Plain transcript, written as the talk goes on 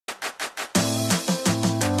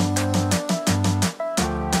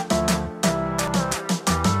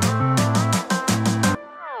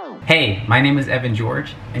Hey, my name is Evan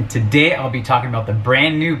George, and today I'll be talking about the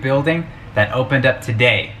brand new building that opened up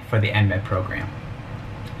today for the EnMed program.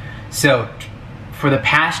 So, for the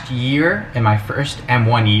past year, in my first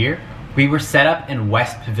M1 year, we were set up in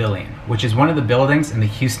West Pavilion, which is one of the buildings in the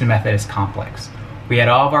Houston Methodist complex. We had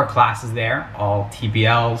all of our classes there, all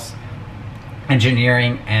TBLs,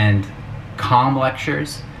 engineering, and comm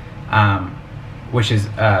lectures, which is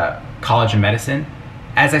College of Medicine.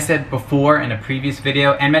 As I said before in a previous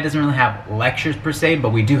video, EnMed doesn't really have lectures per se, but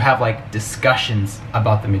we do have like discussions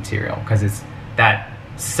about the material because it's that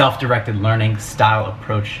self-directed learning style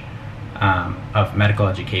approach of medical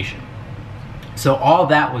education. So all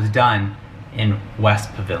that was done in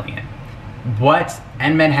West Pavilion. What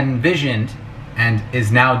EnMed had envisioned and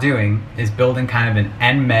is now doing is building kind of an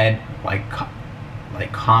EnMed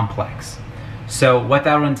like complex. So what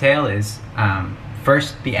that will entail is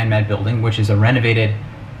first the EnMed building, which is a renovated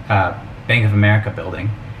Bank of America building,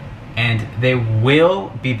 and they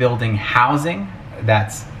will be building housing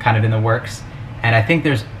that's kind of in the works, and I think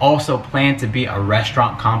there's also planned to be a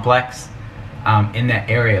restaurant complex in that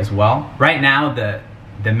area as well. Right now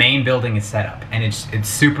the main building is set up and it's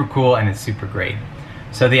super cool and it's super great.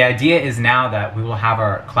 So the idea is now that we will have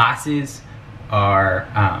our classes, our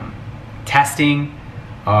testing,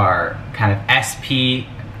 our kind of SP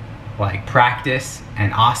like practice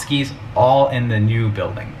and OSCEs all in the new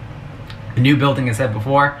building. The new building, as I said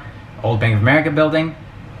before, old Bank of America building,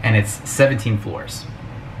 and it's 17 floors.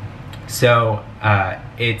 So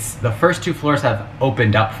it's the first 2 floors have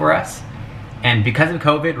opened up for us, and because of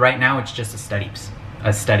COVID, right now it's just a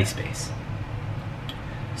study space.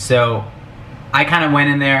 So I kind of went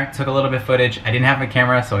in there, took a little bit of footage. I didn't have a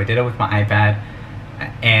camera, so I did it with my iPad,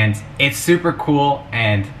 and it's super cool,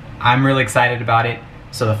 and I'm really excited about it.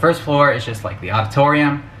 So the first floor is just like the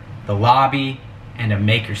auditorium, the lobby, and a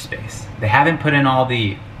maker space. They haven't put in all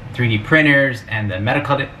the 3D printers and the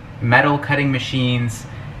metal cutting machines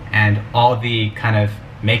and all the kind of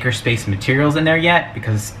maker space materials in there yet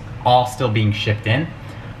because it's all still being shipped in.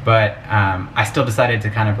 But I still decided to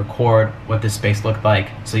kind of record what this space looked like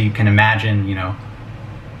so you can imagine, you know,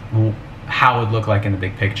 how it would look like in the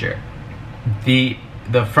big picture. The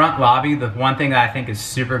front lobby, the one thing that I think is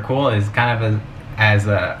super cool is kind of as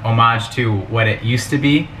a homage to what it used to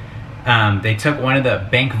be. They took one of the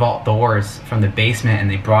bank vault doors from the basement and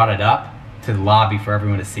they brought it up to the lobby for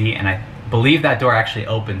everyone to see, and I believe that door actually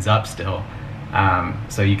opens up still,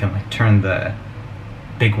 so you can like turn the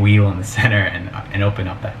big wheel in the center and open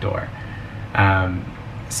up that door.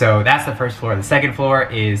 So that's the first floor. The second floor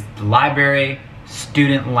is the library,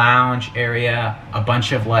 student lounge area, a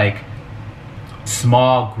bunch of like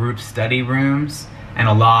small group study rooms, and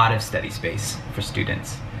a lot of study space for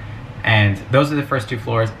students. And those are the first 2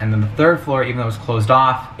 floors. And then the third floor, even though it's closed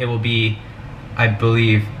off, it will be, I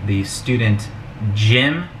believe, the student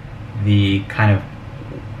gym, the kind of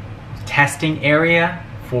testing area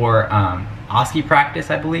for OSCE practice,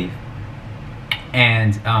 I believe.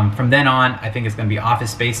 And from then on, I think it's going to be office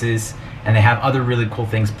spaces, and they have other really cool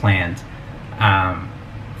things planned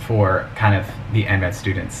for kind of the EnMed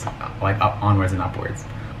students, like onwards and upwards.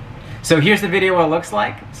 So here's the video what it looks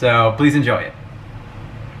like, so please enjoy it.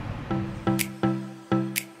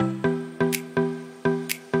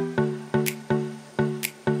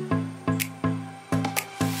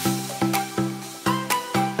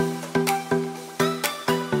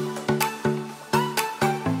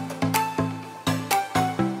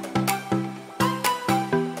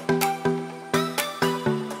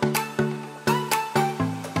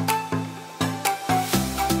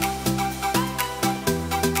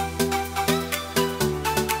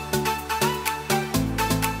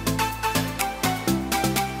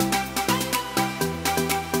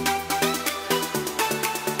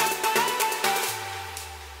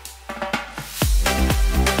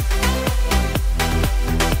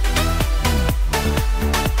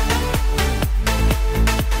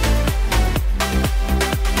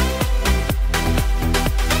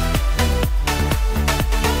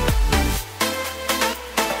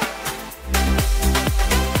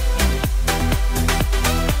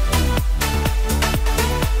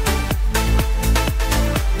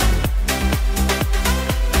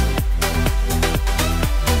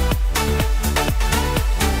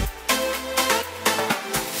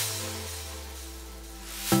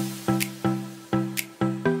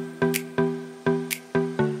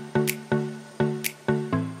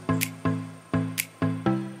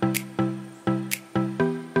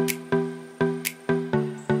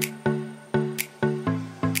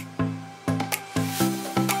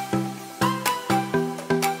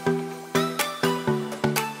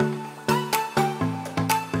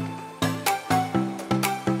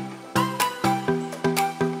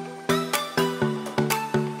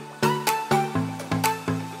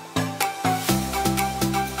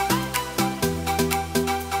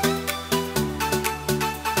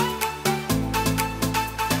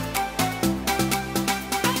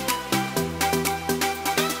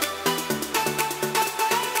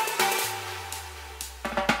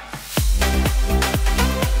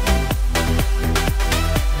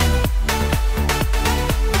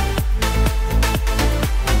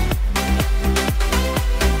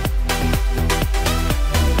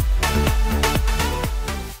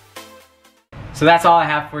 So that's all I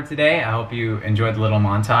have for today. I hope you enjoyed the little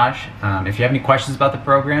montage. If you have any questions about the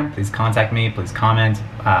program, please contact me, please comment,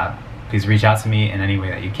 please reach out to me in any way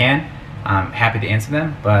that you can. I'm happy to answer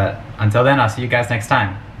them, but until then, I'll see you guys next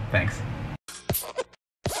time. Thanks.